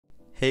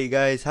Hey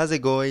guys, how's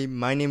it going?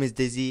 My name is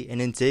Dizzy,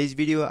 and in today's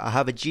video I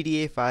have a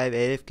GTA 5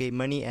 AFK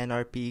money and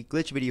RP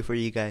glitch video for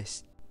you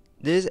guys.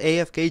 This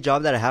AFK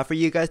job that I have for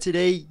you guys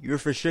today, you're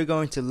for sure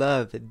going to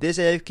love. This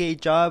AFK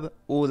job,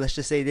 let's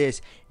just say this,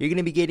 you're going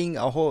to be getting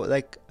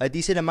a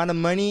decent amount of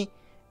money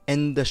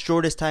in the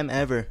shortest time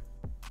ever.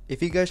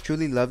 If you guys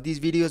truly love these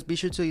videos, be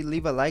sure to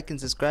leave a like and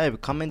subscribe.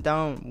 Comment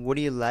down what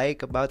do you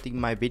like about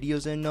my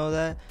videos and all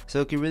that, so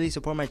it can really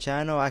support my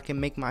channel. I can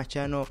make my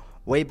channel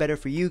way better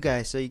for you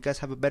guys, so you guys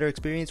have a better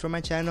experience for my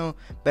channel,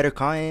 better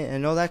content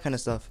and all that kind of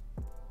stuff.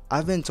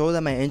 I've been told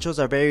that my intros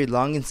are very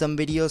long in some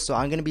videos, so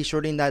I'm going to be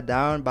shortening that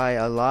down by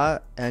a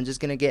lot and I'm just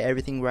going to get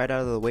everything right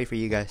out of the way for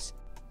you guys.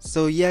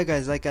 So yeah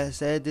guys, like I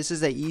said, this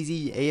is an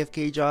easy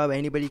AFK job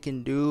anybody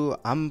can do.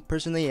 I'm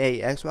personally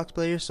a Xbox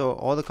player, so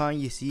all the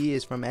content you see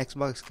is from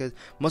Xbox, because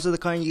most of the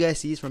content you guys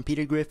see is from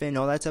Peter Griffin,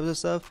 all that type of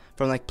stuff,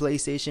 from like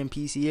PlayStation,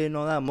 PC and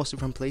all that, mostly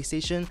from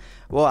PlayStation.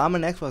 Well, I'm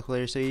an Xbox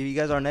player, so if you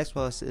guys are an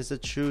Xbox, it's a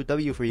true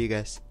W for you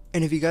guys.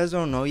 And if you guys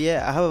don't know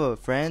yet, I have a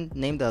friend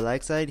named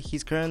Alexide.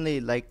 He's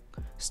currently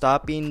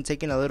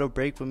taking a little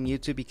break from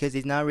YouTube because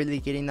he's not really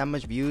getting that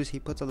much views. He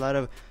puts a lot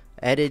of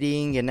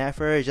editing and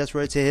effort just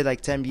for it to hit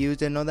like 10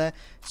 views and all that,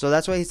 so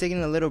that's why he's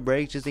taking a little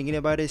break, just thinking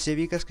about it. So if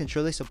you guys can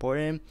truly support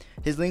him,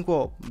 his link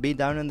will be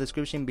down in the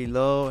description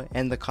below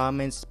and the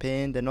comments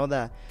pinned and all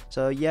that.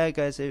 So yeah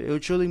guys, it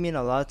would truly mean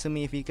a lot to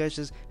me if you guys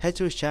just head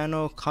to his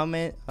channel,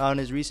 comment on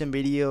his recent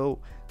video,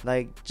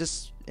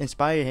 just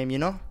inspire him, you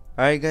know.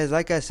 Alright guys,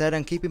 like I said,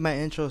 I'm keeping my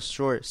intro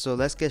short, so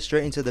let's get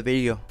straight into the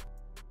video.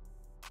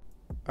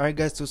 Alright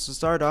guys, so to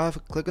start off,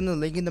 click on the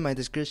link in my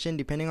description.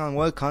 Depending on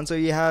what console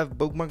you have,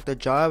 bookmark the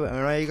job, and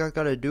all you guys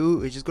gotta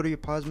do is just go to your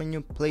pause menu,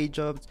 play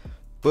jobs,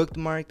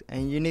 bookmarked,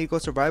 and you need to go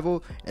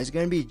survival. And it's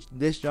gonna be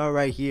this job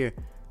right here.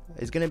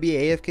 It's gonna be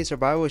AFK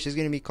survival, which is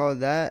gonna be called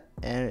that,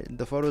 and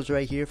the photos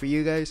right here for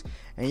you guys.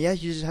 And yeah,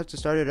 you just have to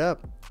start it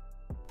up.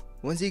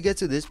 Once you get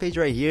to this page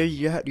right here,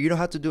 you don't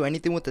have to do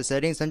anything with the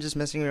settings. I'm just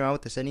messing around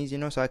with the settings, you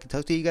know, so I can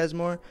talk to you guys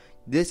more.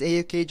 This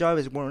AFK job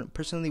is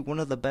personally one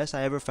of the best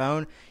I ever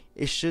found.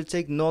 It should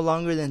take no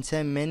longer than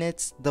 10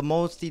 minutes. The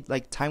most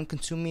time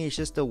consuming is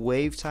just the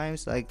wave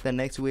times. The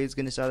next wave is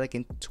gonna start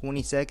in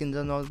 20 seconds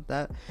and all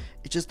that.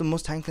 It's just the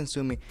most time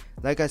consuming.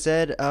 Like I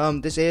said,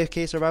 this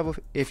AFK survival,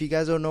 if you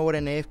guys don't know what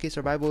an AFK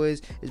survival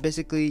is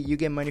basically you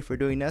get money for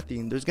doing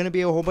nothing. There's gonna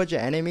be a whole bunch of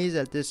enemies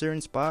at this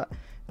certain spot,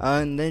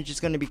 and they're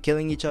just gonna be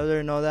killing each other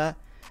and all that.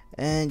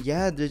 And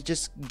yeah, they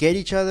just get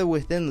each other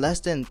within less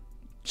than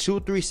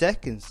 2-3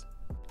 seconds.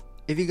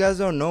 If you guys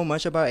don't know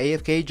much about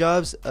AFK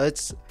jobs,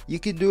 you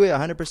can do it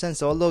 100%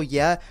 solo,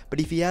 yeah, but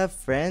if you have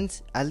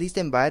friends, at least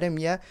invite them,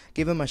 yeah,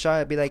 give them a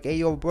shot. Be like, hey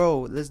yo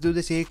bro, let's do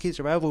this AFK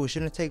survival. It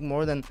shouldn't take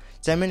more than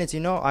 10 minutes,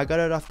 you know. I got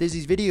it off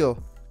Dizzy's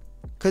video.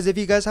 Because if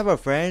you guys have a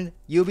friend,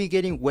 you'll be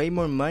getting way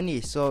more money,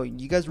 so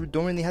you guys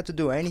don't really have to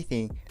do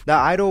anything. The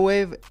idle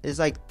wave is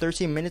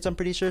 13 minutes, I'm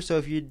pretty sure, so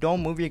if you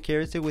don't move your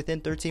character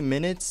within 13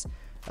 minutes,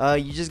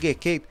 you just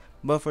get kicked.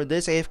 But for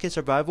this AFK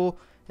survival,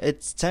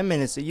 it's 10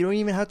 minutes, so you don't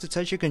even have to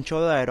touch your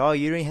controller at all.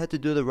 You don't even have to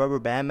do the rubber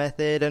band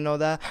method and all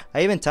that.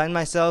 I even timed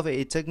myself.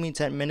 It took me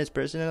 10 minutes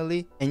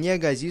personally. And yeah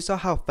guys, you saw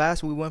how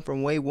fast we went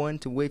from wave 1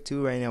 to wave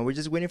 2 right now. We're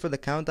just waiting for the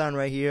countdown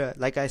right here.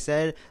 Like I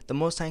said, the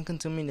most time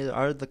consuming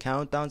are the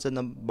countdowns in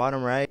the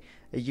bottom right.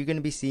 You're going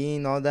to be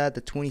seeing all that,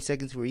 the 20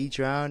 seconds for each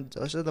round.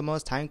 Those are the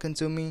most time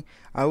consuming.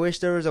 I wish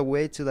there was a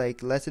way to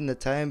lessen the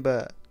time,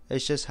 but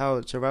it's just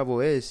how survival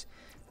is.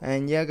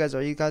 And yeah guys,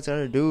 all you guys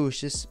gotta do is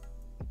just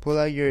pull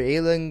out your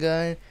alien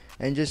gun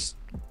and just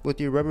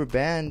with your rubber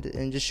band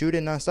and just shoot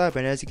it non-stop.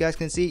 And as you guys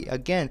can see,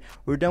 again,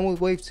 we're done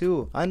with wave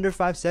 2. Under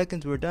 5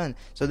 seconds we're done.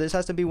 So this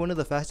has to be one of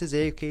the fastest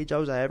AFK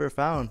jobs I ever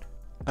found.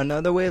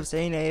 Another way of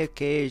saying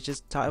AFK is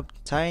just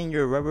tying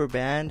your rubber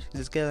band.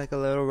 Just get a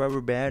little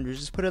rubber band, or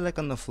just put it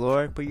on the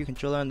floor. Put your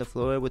controller on the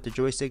floor with the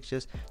joystick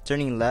just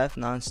turning left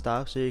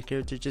non-stop, so your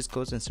character just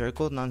goes in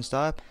circles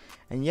non-stop.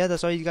 And yeah,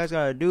 that's all you guys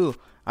gotta do.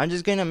 I'm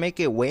just gonna make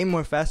it way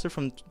more faster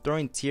from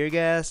throwing tear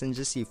gas and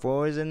just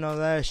C4s and all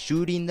that,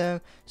 shooting them,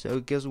 so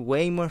it goes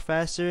way more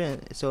faster,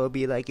 and so it'll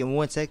be in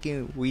 1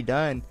 second we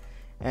done.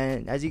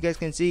 And as you guys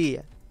can see,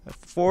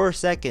 4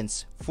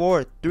 seconds,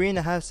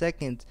 3.5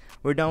 seconds,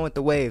 we're done with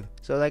the wave.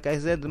 So like I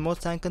said, the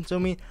most time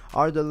consuming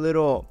are the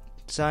little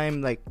time,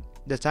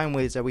 the time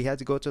waves that we had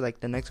to go to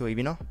the next wave,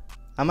 you know.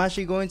 I'm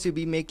actually going to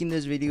be making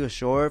this video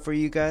short for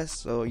you guys,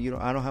 so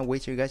I don't have to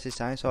waste your guys'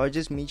 time. So I'll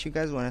just meet you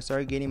guys when I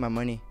start getting my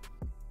money.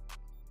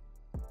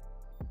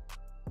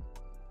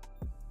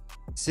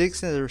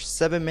 6 or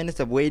 7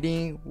 minutes of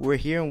waiting. We're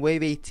here in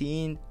wave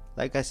 18.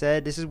 Like I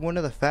said, this is one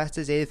of the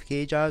fastest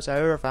AFK jobs I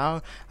ever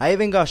found. I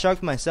even got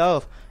shocked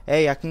myself.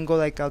 Hey, I can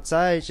go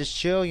outside, just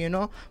chill, you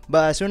know.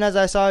 But as soon as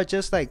I saw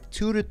just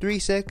 2 to 3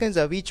 seconds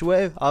of each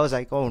wave, I was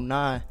like, oh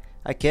nah,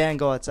 I can't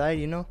go outside,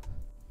 you know.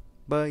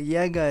 But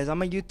yeah guys,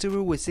 I'm a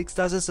YouTuber with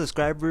 6,000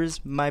 subscribers.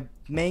 My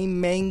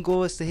main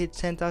goal is to hit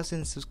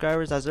 10,000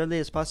 subscribers as early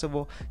as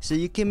possible, so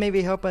you can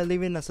maybe help by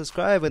leaving a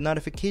subscribe with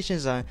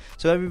notifications on.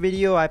 So every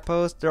video I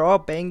post, they're all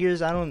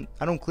bangers. I don't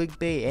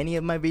clickbait any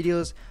of my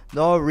videos.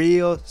 They're all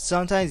real.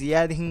 Sometimes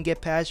yeah, they can get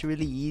patched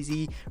really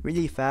easy,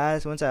 really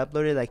fast. Once I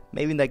upload it, like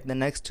maybe like the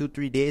next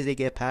 2-3 days they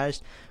get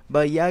patched.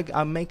 But yeah,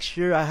 I'll make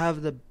sure I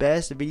have the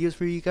best videos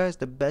for you guys,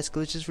 the best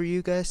glitches for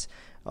you guys,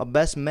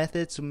 best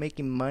methods of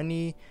making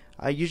money.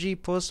 I usually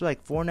post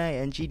like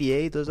Fortnite and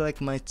GTA. Those are like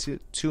my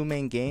two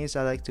main games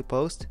I like to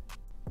post.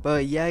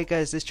 But yeah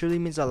guys, this truly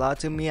means a lot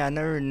to me. I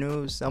never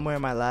knew somewhere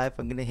in my life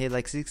I'm gonna hit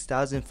like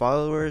 6,000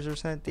 followers or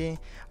something.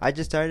 I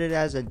just started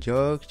as a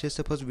joke, just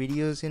to post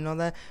videos and all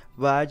that,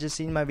 but I just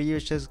seen my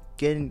videos just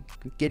getting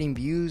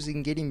views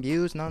and getting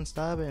views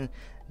non-stop, and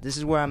this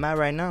is where I'm at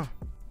right now.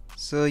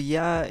 So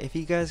yeah, if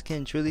you guys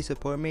can truly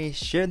support me,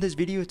 share this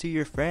video to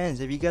your friends.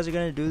 If you guys are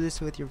gonna do this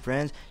with your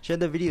friends, share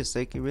the video so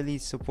you can really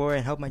support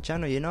and help my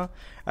channel, you know.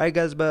 Alright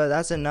guys, but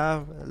that's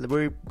enough.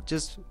 We're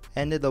just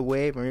ended the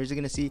wave and we're just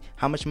gonna see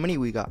how much money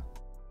we got.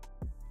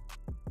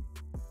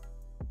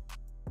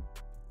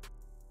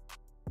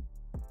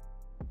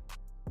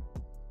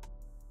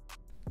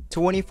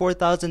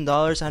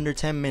 $24,000 under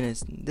 10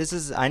 minutes. This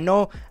is, I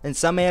know in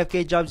some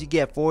AFK jobs you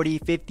get 40,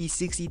 50,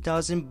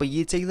 60,000, but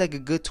you take like a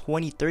good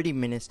 20-30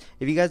 minutes.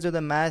 If you guys do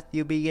the math,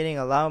 you'll be getting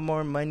a lot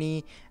more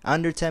money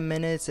under 10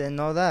 minutes and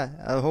all that.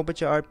 A whole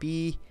bunch of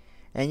RP.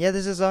 And yeah,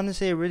 this is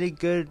honestly a really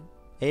good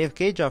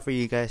AFK job for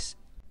you guys.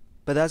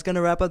 But that's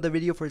gonna wrap up the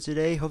video for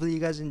today. Hopefully you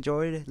guys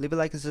enjoyed. Leave a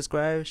like and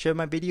subscribe. Share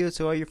my video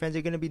so all your friends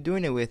are gonna be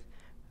doing it with.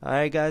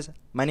 Alright guys,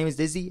 my name is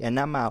Dizzy and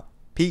I'm out.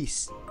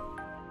 Peace.